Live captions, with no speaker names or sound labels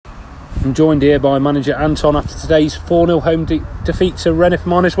I'm joined here by manager Anton after today's 4-0 home defeat to Reneth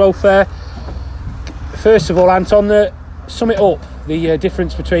Miners Welfare. First of all, Anton, sum it up, the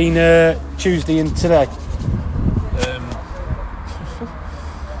difference between Tuesday and today.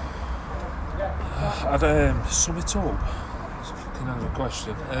 Sum it up? That's a fucking hell of a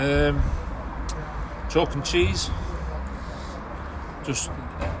question. Chalk and cheese. Just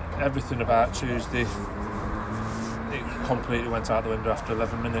everything about Tuesday. It completely went out the window after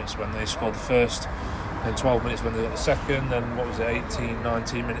 11 minutes when they scored the first, then 12 minutes when they got the second, then 18,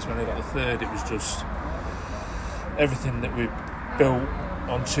 19 minutes when they got the third. It was just everything that we built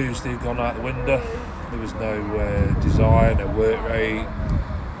on Tuesday gone out the window. There was no desire, no work rate.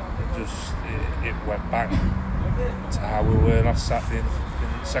 It went back to how we were last Saturday in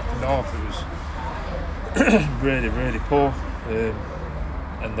the second half. It was really, really poor,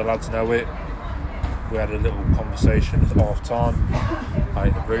 and the lads know it. We had a little conversation at half time out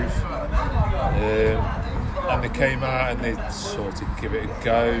in the roof, and they came out and they sort of give it a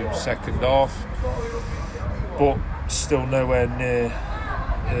go second half, but still nowhere near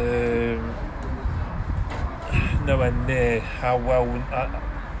how well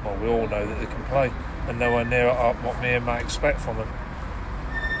we all know that they can play, and nowhere near what me and Matt expect from them.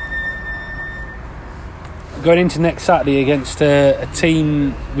 Going into next Saturday against a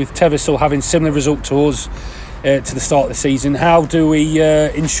team with Teversall having similar result to us to the start of the season, how do we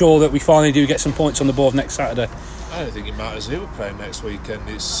ensure that we finally do get some points on the board next Saturday? I don't think it matters who we're playing next weekend.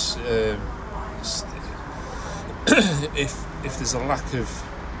 It's if there's a lack of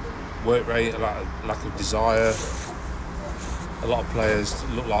work rate, a lack of desire, a lot of players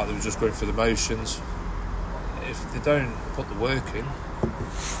look like they were just going through the motions. If they don't put the work in,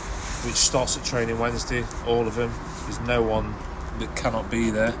 which starts at training Wednesday, all of them, there's no one that cannot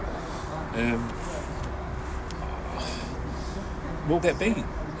be there. We'll get beat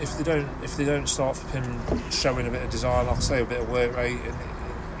if they don't start showing a bit of desire, like I say, a bit of work rate, and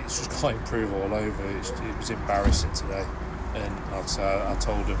it's just got to improve all over. It was embarrassing today, and like I say, I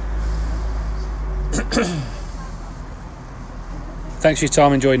told them. Thanks for your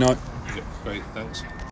time. Enjoy your night. Yeah, great, thanks.